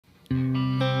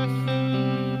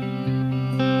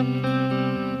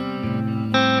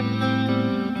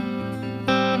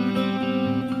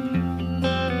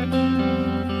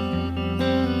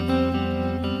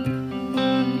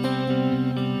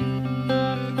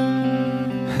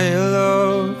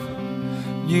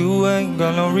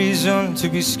got no reason to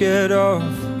be scared of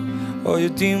all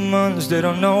your demons. They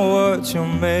don't know what you're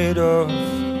made of,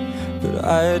 but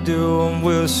I do, and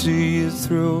we'll see you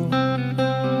through.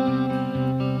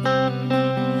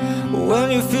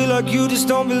 When you feel like you just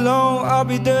don't belong, I'll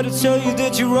be there to tell you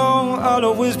that you're wrong. I'll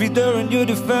always be there in your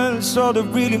defense. All that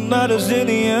really matters in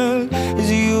the end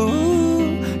is you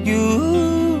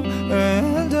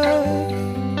and I.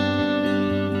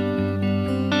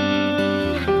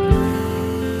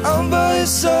 I'm by your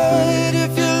side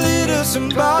if you lead us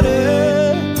somebody.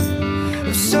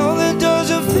 If something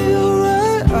doesn't feel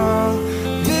right, I'll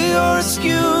be your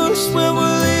excuse when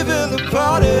we're leaving the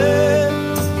party.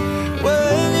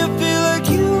 When you feel like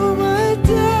you might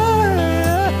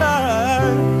die,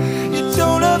 you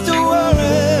don't have to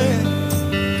worry,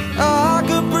 I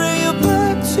can bring you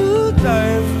back to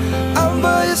life. I'm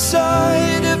by your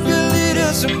side if you lead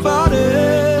us somebody.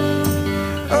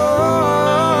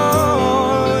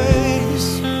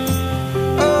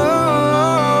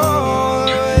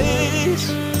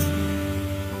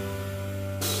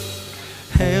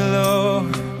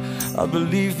 I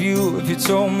believe you if you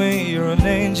told me you're an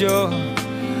angel.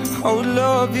 I would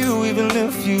love you even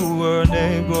if you were a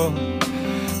neighbor.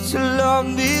 To love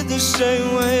me the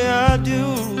same way I do.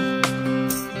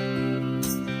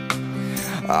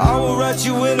 I will write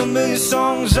you in a million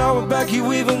songs. I will back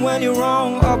you even when you're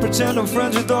wrong. I'll pretend I'm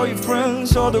friends with all your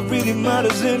friends. All that really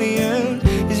matters in the end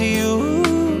is you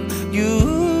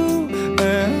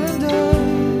and I.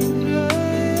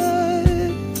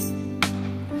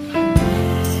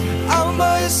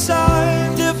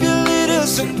 Side if you lead us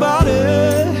somebody.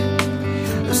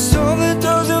 If something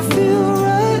doesn't feel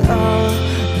right, I'll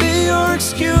be your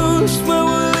excuse when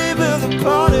we're leaving the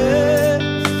party.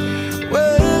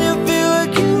 When you feel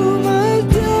like you might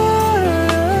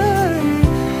die,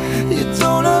 you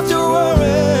don't have to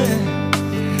worry,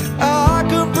 I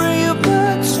can bring you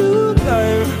back to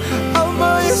life. I'm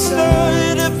by your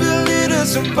side if you lead us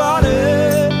somebody.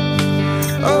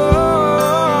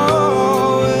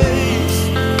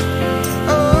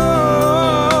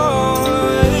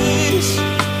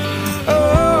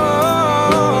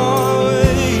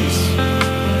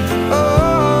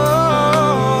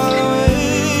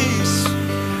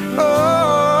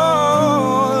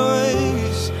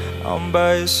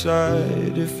 By your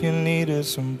side if you needed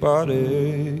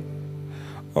somebody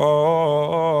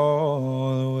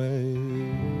all the way.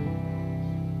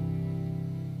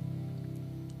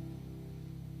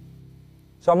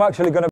 So I'm actually going to